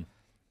ago.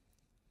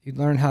 You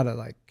learn how to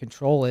like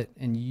control it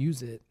and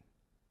use it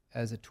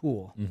as a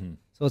tool. Mm-hmm.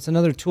 So it's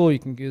another tool you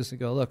can use to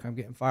go, look, I'm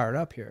getting fired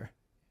up here.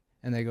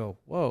 And they go,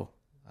 whoa,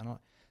 I don't.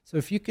 So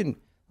if you can,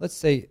 let's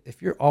say,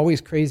 if you're always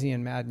crazy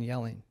and mad and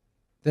yelling,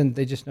 then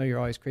they just know you're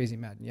always crazy,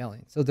 mad, and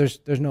yelling. So there's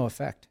no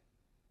effect.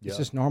 It's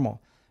just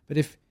normal. But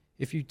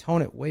if you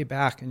tone it way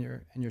back and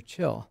you're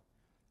chill,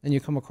 then you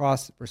come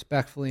across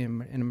respectfully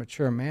and in a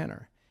mature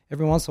manner.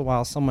 Every once in a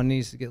while, someone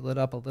needs to get lit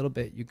up a little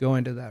bit. You go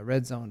into that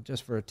red zone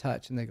just for a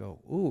touch, and they go,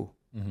 ooh,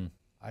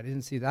 I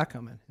didn't see that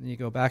coming. And then you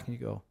go back and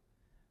you go,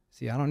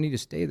 see, I don't need to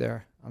stay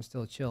there. I'm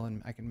still chill,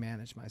 and I can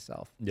manage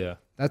myself. Yeah.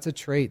 That's a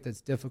trait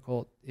that's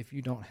difficult if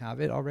you don't have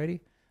it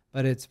already,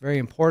 but it's very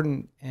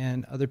important,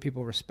 and other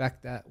people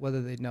respect that, whether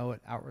they know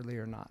it outwardly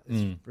or not.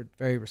 It's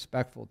very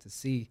respectful to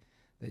see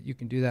that you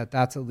can do that.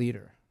 That's a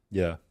leader.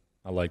 Yeah,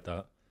 I like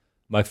that.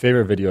 My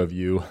favorite video of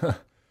you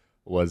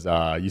was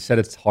you said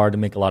it's hard to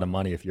make a lot of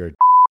money if you're a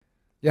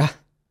Yeah.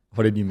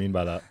 What did you mean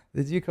by that?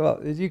 Did you come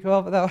up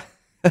with that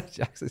one?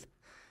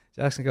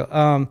 Jackson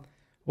go,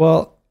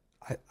 well,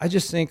 I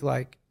just think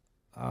like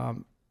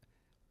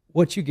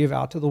what you give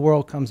out to the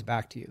world comes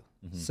back to you.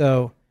 Mm-hmm.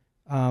 So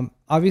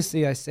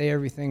obviously I say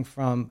everything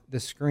from the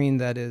screen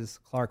that is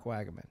Clark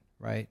Wagaman,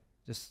 right?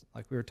 Just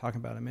like we were talking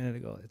about a minute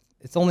ago.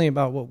 It's only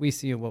about what we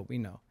see and what we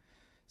know.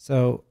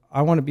 So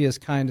I want to be as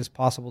kind as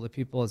possible to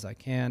people as I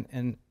can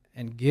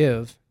and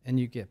give, and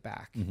you get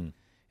back. Mm-hmm.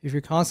 If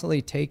you're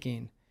constantly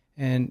taking,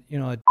 and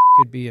a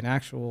could be an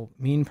actual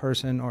mean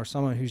person, or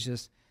someone who's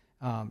just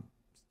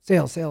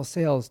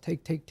sales,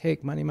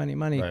 take, money.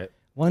 Right.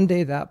 One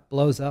day that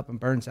blows up and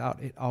burns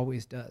out. It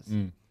always does.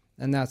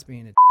 And that's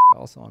being a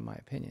also, in my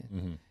opinion.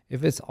 Mm-hmm.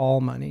 If it's all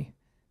money,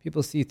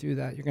 people see through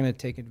that. You're going to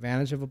take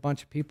advantage of a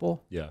bunch of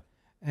people. Yeah.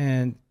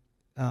 And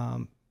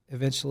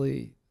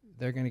eventually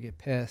they're going to get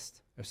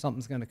pissed, or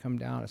something's going to come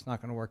down. It's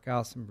not going to work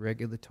out. Some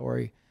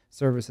regulatory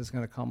service is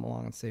going to come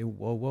along and say,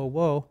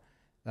 whoa,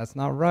 that's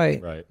not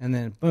right. Right. And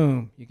then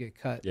boom, you get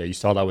cut. Yeah, you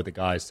saw that with the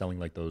guys selling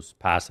like those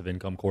passive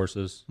income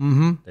courses.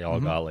 Mm-hmm. They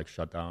all got like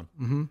shut down.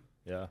 Mm-hmm.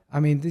 Yeah.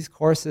 I mean,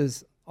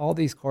 all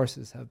these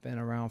courses have been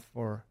around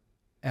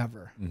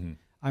forever. Mm-hmm.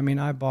 I mean,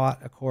 I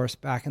bought a course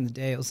back in the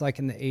day. It was like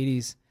in the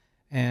 80s.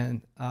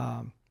 And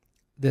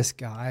this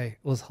guy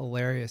was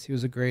hilarious. He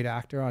was a great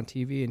actor on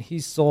TV, and he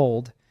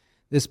sold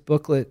these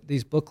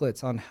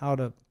booklets on how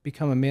to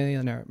become a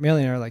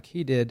millionaire like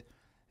he did.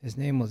 His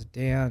name was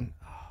Dan.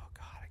 Oh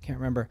God, I can't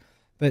remember.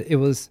 But it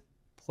was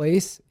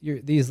place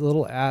these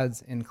little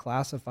ads in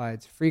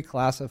classifieds, free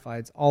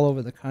classifieds all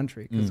over the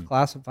country, because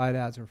classified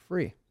ads are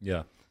free.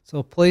 Yeah.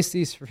 So place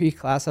these free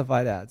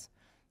classified ads.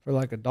 for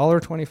like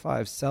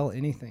 $1.25, sell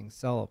anything,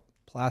 sell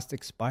a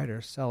plastic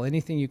spider, sell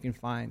anything you can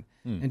find,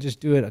 and just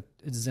do it a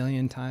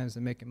zillion times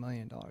and make $1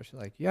 million.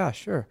 You're like, yeah,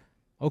 sure.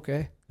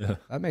 Okay. Yeah.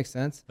 That makes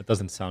sense. That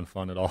doesn't sound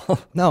fun at all.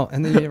 No.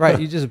 And then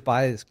you just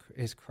buy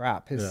his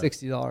crap, his $60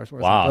 worth of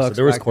books. Wow. So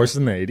there was courses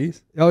in the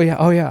 80s? Oh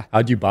yeah.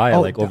 How'd you buy it?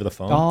 Like over the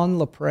phone? Don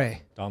LaPrey.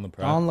 Don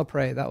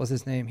LaPrey. That was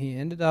his name. He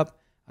ended up,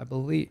 I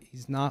believe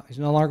he's no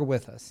longer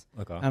with us.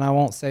 Okay. And I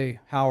won't say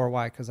how or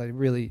why, because I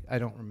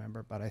don't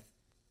remember, but I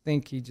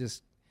think he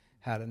just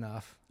had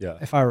enough. Yeah.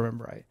 If I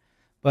remember right.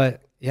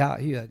 But yeah,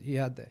 it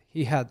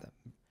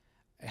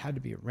had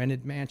to be a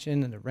rented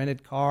mansion and the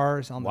rented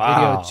cars on the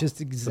video. Just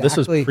exactly. So this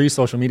was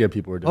pre-social media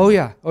people were doing. Oh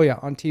yeah,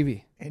 on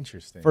TV.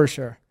 Interesting. For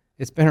sure.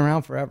 It's been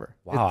around forever.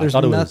 Wow. There's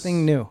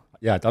nothing new.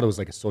 Yeah, I thought it was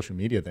like a social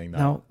media thing.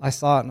 No, I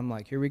saw it and I'm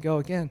like, here we go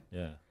again.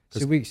 Yeah.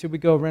 Should we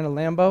go rent a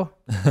Lambo?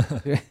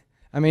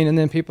 I mean, and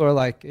then people are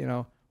like,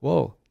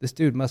 whoa, this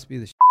dude must be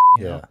the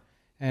you know?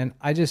 And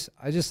I just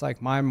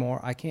like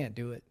I can't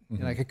do it.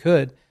 Mm-hmm. Like I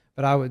could,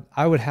 but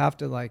I would have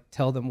to like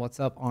tell them what's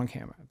up on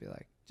camera. I'd be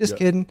like, just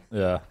kidding.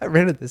 Yeah. I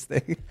rented this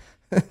thing.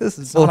 This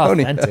is not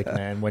baloney. authentic,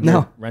 man. When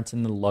you're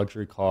renting the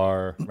luxury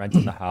car,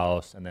 renting the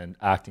house, and then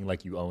acting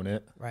like you own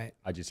it. Right.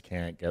 I just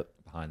can't get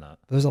behind that.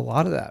 There's a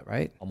lot of that,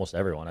 right? Almost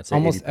everyone. I'd say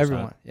almost 80%.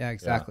 Everyone. Yeah,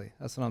 exactly. Yeah.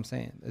 That's what I'm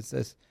saying. It's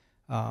this.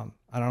 I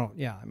don't.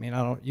 Yeah. I mean,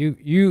 I don't.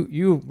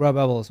 You rub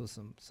elbows with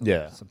some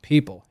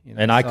people.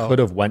 And I could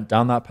have went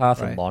down that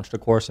path and launched a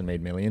course and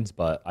made millions,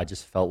 but I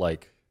just felt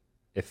like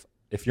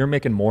if you're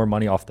making more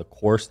money off the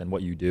course than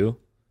what you do,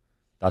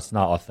 that's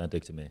not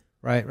authentic to me.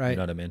 Right. You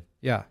know what I mean?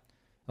 Yeah.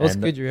 Well, it's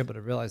good you're able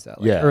to realize that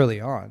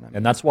early on. I mean,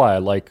 and that's why I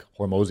like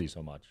Hormozy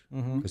so much,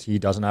 because he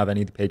doesn't have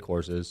any paid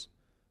courses,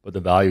 but the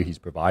value he's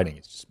providing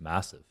is just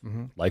massive,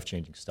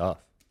 life-changing stuff.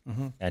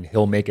 And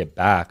he'll make it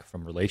back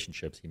from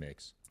relationships he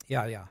makes.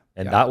 Yeah.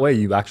 And that way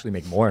you actually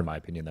make more, in my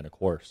opinion, than a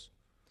course.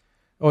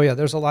 Oh, yeah.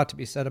 There's a lot to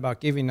be said about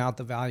giving out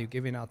the value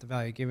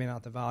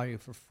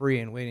for free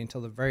and waiting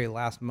until the very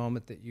last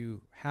moment that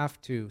you have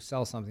to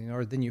sell something,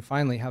 or then you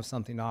finally have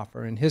something to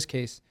offer. In his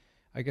case,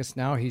 I guess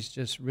now he's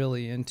just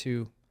really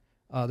into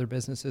other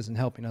businesses and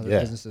helping other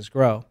businesses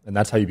grow. And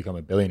that's how you become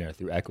a billionaire,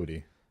 through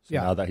equity. So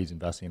now that he's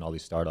investing in all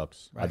these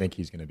startups, I think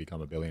he's going to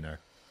become a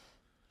billionaire.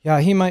 Yeah,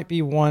 he might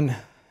be one.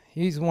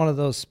 He's one of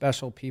those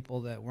special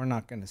people that we're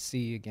not going to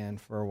see again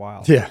for a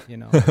while. Yeah.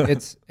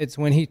 It's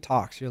when he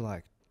talks, you're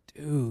like,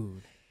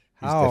 dude,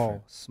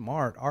 how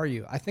smart are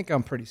you? I think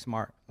I'm pretty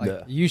smart.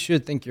 You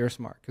should think you're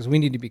smart, because we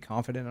need to be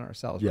confident in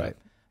ourselves, right?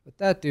 But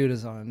that dude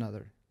is on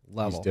another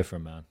level. He's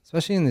different, man.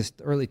 Especially in his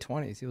early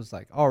 20s. He was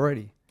like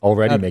already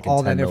making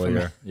 $10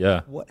 million.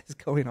 Yeah. What is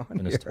going on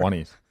in his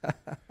 20s? It's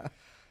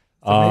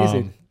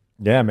amazing.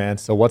 Yeah, man.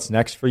 So what's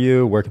next for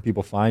you? Where can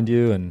people find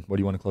you, and what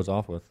do you want to close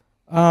off with?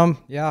 We're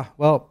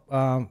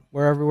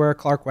everywhere.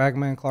 Clark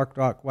Wagaman,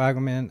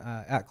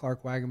 Clark.Wagaman, at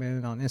Clark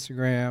Wagaman on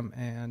Instagram.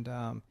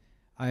 And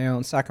I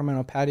own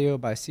Sacramento Patio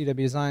by CW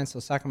Design. So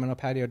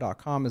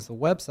sacramentopatio.com is the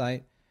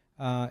website.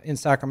 In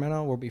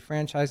Sacramento, we'll be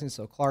franchising.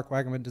 So Clark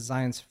Wagaman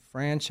Designs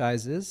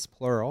Franchises,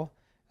 plural,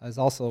 is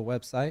also a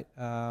website.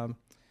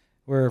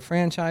 We're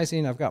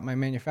franchising. I've got my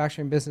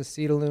manufacturing business,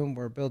 Cedarloom.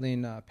 We're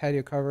building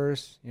patio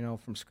covers,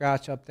 from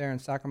scratch up there in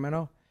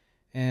Sacramento.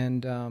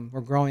 And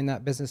we're growing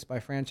that business by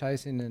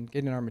franchising and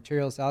getting our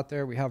materials out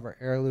there. We have our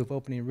air louvre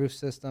opening roof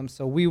system.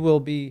 So we will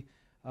be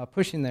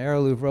pushing the air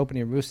louvre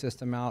opening roof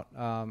system out,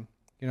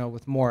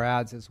 with more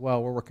ads as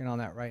well. We're working on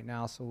that right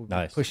now. So we'll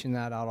be pushing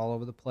that out all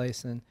over the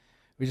place. And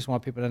we just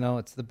want people to know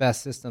it's the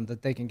best system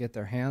that they can get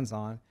their hands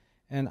on.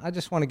 And I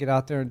just want to get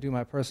out there and do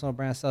my personal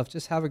brand stuff,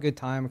 just have a good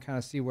time and kind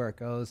of see where it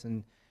goes.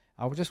 And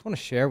I would just want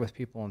to share with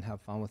people and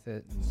have fun with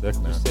it.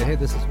 And just say, hey,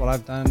 this is what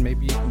I've done.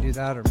 Maybe you can do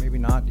that, or maybe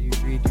not. Do you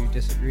agree? Do you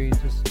disagree?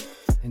 Just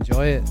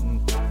enjoy it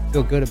and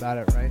feel good about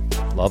it, right?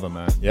 Love it,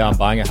 man. Yeah, I'm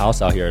buying a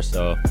house out here,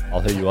 so I'll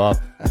hit you up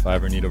if I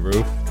ever need a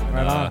roof.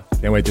 Right on.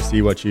 Can't wait to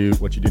see what you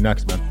do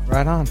next, man.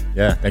 Right on.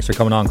 Yeah, thanks for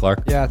coming on,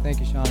 Clark. Yeah, thank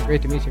you, Sean.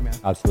 Great to meet you, man.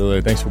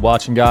 Absolutely. Thanks for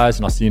watching, guys,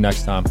 and I'll see you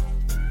next time.